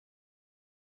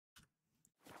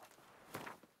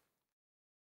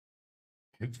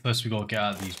First, we gotta get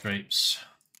out of these drapes.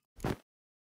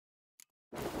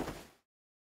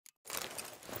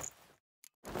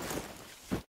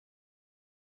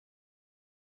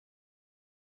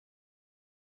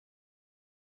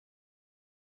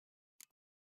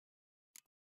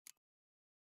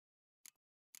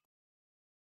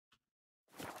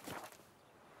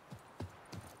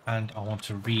 And I want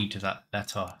to read that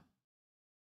letter.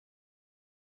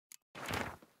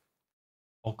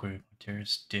 Ogre, my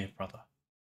dearest dear brother.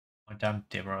 My damn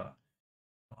dear brother.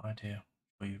 No idea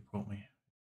where you brought me.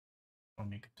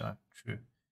 Only good time, true.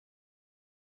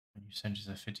 When you send us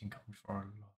a fitting comfort for our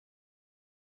love.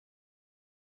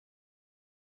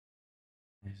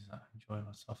 Is that enjoy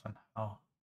myself and how?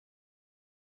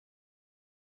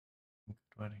 Good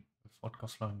wedding. With vodka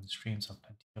flowing in the streams and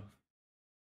plenty of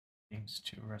things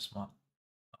to rest my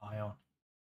eye on.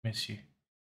 Miss you.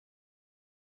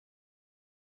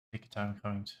 Take your time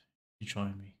coming to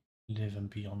join me. Live and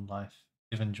be on life.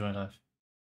 Live and enjoy life.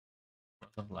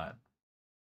 Brother lad.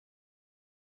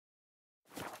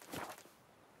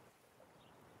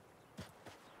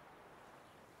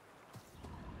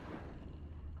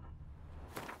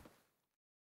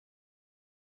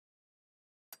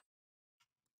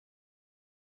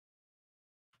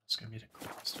 It's gonna be the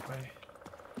quickest way.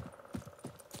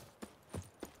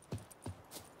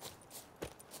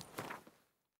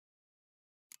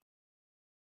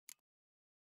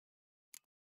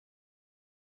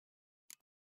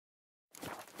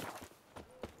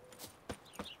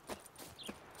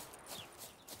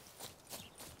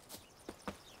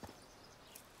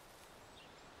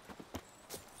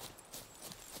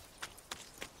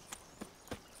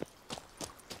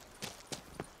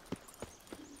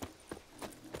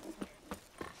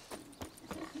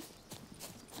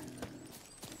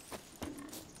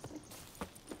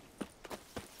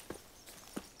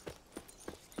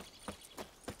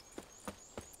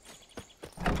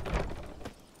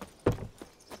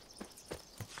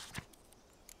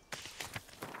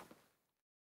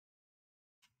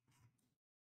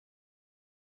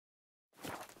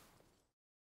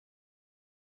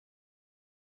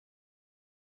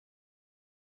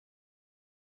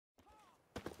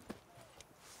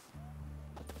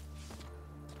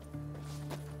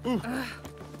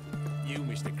 You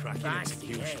missed a cracking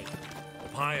execution. The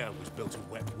pyre was built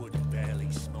of wet wood and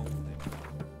barely smouldering.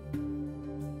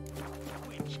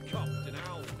 Witch copped an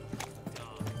owl.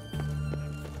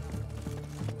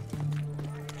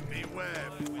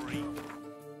 Beware, freak.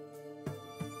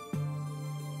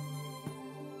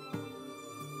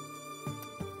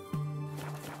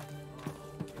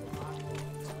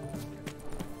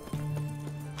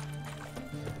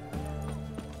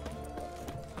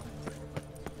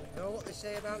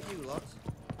 Say about you lot.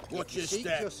 Watch your seek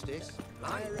step. Justice,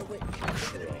 hire a witch.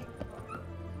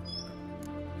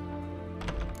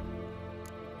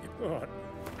 What?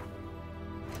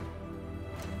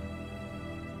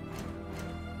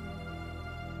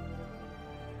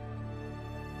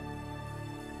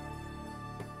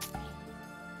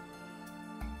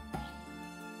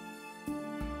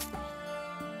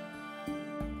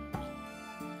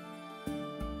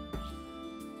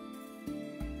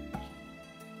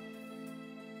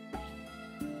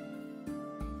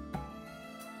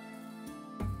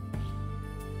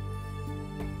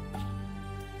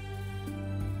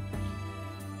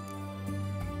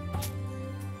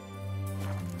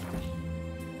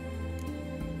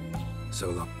 So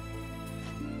long.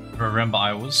 Remember,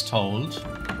 I was told.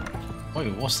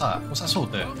 Wait, what's that? What's that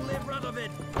sword there?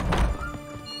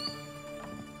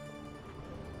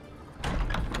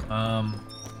 I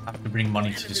have to bring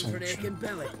money to this auction.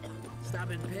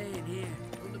 Stabbing pain here.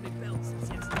 Under my belt since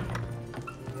yesterday.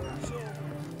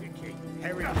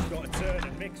 Herring's got to turn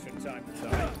and mix from time to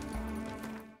time.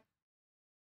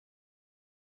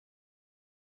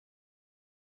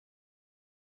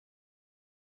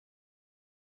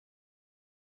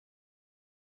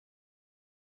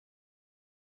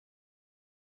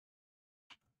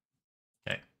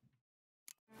 Okay.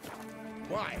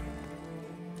 Why?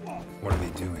 What are they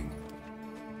doing?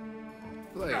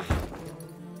 Play.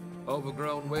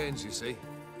 Overgrown wains, you see.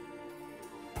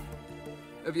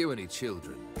 Have you any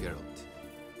children, Geralt?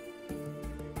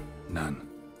 None.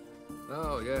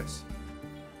 Oh, yes.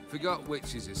 Forgot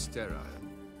witches is sterile.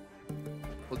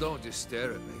 Well, don't just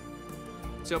stare at me.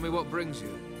 Tell me what brings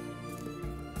you.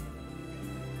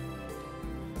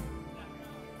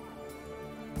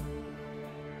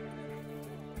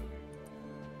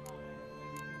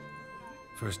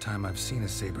 First time I've seen a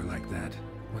saber like that.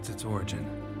 What's its origin?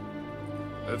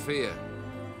 A fear.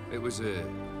 It was a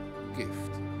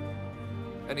gift.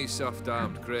 Any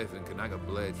soft-armed craven can hang a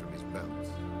blade from his belt.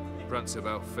 prance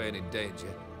about feigning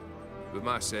danger, but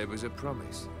my saber's a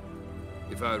promise.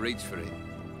 If I reach for it,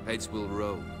 heads will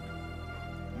roll.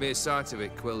 Mere sight of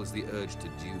it quells the urge to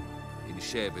duel, in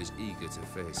shavers eager to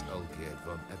face Olgierd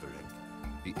von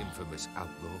Everegg, the infamous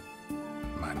outlaw.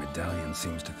 My medallion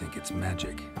seems to think it's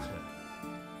magic.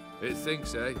 It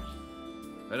thinks, eh?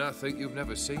 And I think you've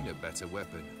never seen a better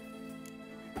weapon.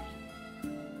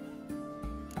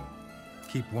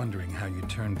 Keep wondering how you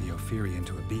turned the Ophiri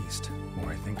into a beast. The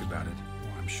more I think about it, the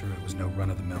more I'm sure it was no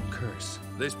run-of-the-mill curse.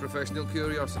 This professional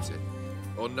curiosity,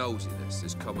 or nosiness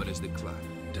as common as the clan.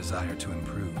 Desire to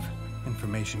improve.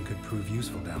 Information could prove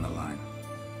useful down the line.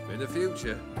 In the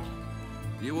future,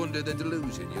 you under the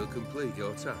delusion you'll complete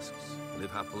your tasks,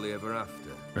 live happily ever after.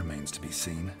 Remains to be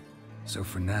seen. So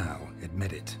for now,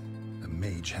 admit it. A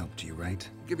mage helped you, right?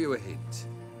 Give you a hint.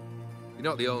 You're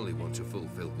not the only one to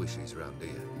fulfill wishes round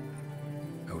here.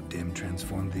 O'Dim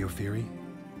transformed the Ophiri?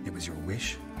 It was your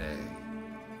wish? Nay.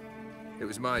 It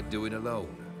was my doing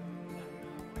alone.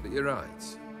 But you're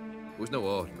right. It was no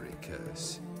ordinary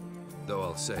curse. Though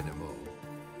I'll say no more.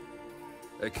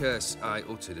 A curse I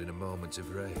uttered in a moment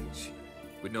of rage,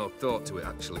 with no thought to it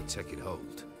actually taking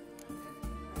hold.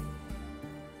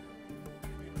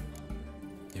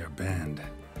 Your band.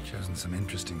 Chosen some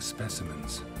interesting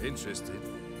specimens. Interested?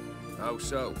 How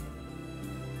so?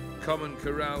 Common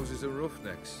carousers and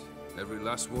roughnecks. Every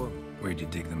last one. Where'd you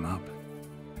dig them up?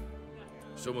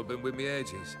 Some have been with me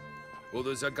ages.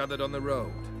 Others I gathered on the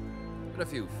road. And a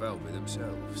few found me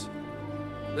themselves.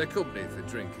 Their company for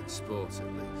drink and sport,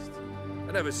 at least.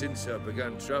 And ever since I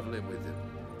began travelling with them,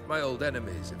 my old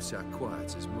enemies have sat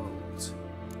quiet as moles.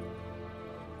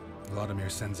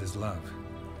 Vladimir sends his love.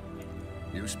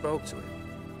 You spoke to him?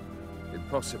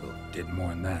 Impossible. Did more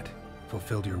than that.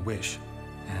 Fulfilled your wish.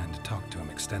 And talked to him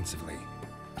extensively.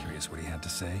 Curious what he had to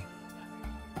say?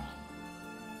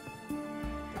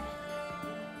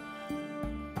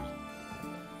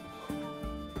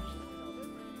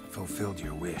 Fulfilled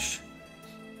your wish.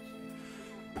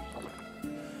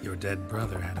 Your dead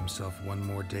brother had himself one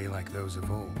more day like those of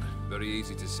old. Very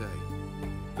easy to say.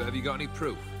 But have you got any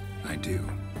proof? I do.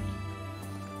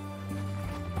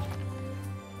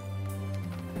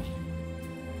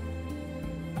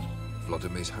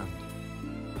 Vladimir's hand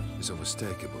is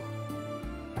unmistakable.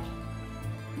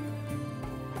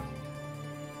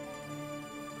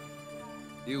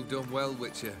 You've done well,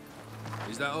 Witcher.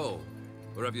 Is that all?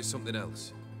 Or have you something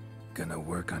else? Gonna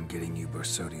work on getting you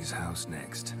Borsodi's house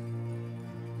next.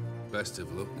 Best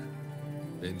of luck.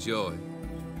 Enjoy.